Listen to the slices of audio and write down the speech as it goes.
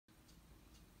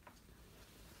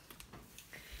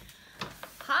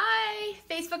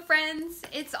Facebook friends,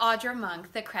 it's Audra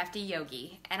Monk, the Crafty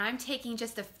Yogi, and I'm taking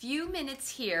just a few minutes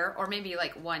here, or maybe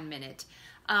like 1 minute,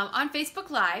 on Facebook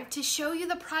Live to show you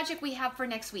the project we have for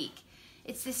next week.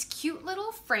 It's this cute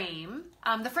little frame.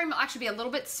 The frame will actually be a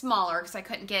little bit smaller because I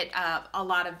couldn't get a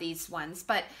lot of these ones,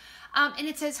 but and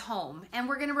it says home, and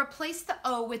we're going to replace the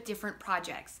O with different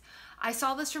projects. I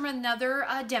saw this from another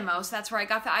demo, so that's where I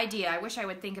got the idea. I wish I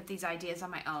would think of these ideas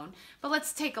on my own, but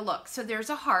let's take a look. So there's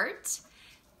a heart.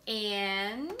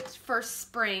 And for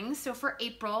spring, so for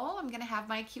April, I'm gonna have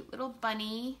my cute little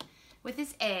bunny with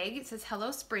his egg. It says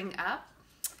hello spring up.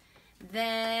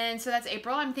 Then, so that's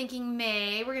April. I'm thinking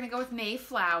May, we're gonna go with May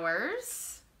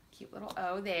flowers. Cute little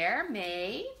O there,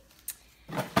 May.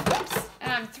 Oops,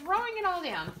 and I'm throwing it all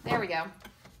down. There we go.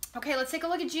 Okay, let's take a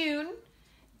look at June.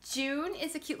 June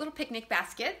is a cute little picnic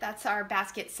basket. That's our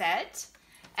basket set.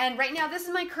 And right now, this is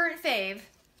my current fave,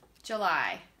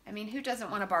 July. I mean, who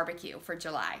doesn't want a barbecue for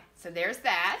July? So there's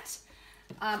that.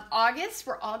 August,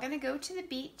 we're all gonna go to the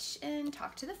beach and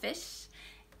talk to the fish.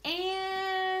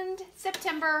 And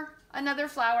September, another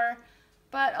flower,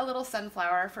 but a little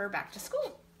sunflower for back to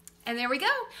school. And there we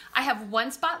go. I have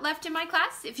one spot left in my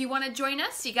class. If you wanna join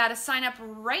us, you gotta sign up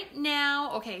right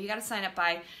now. Okay, you gotta sign up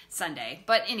by Sunday.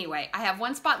 But anyway, I have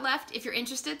one spot left. If you're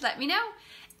interested, let me know.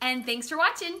 And thanks for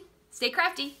watching. Stay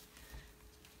crafty.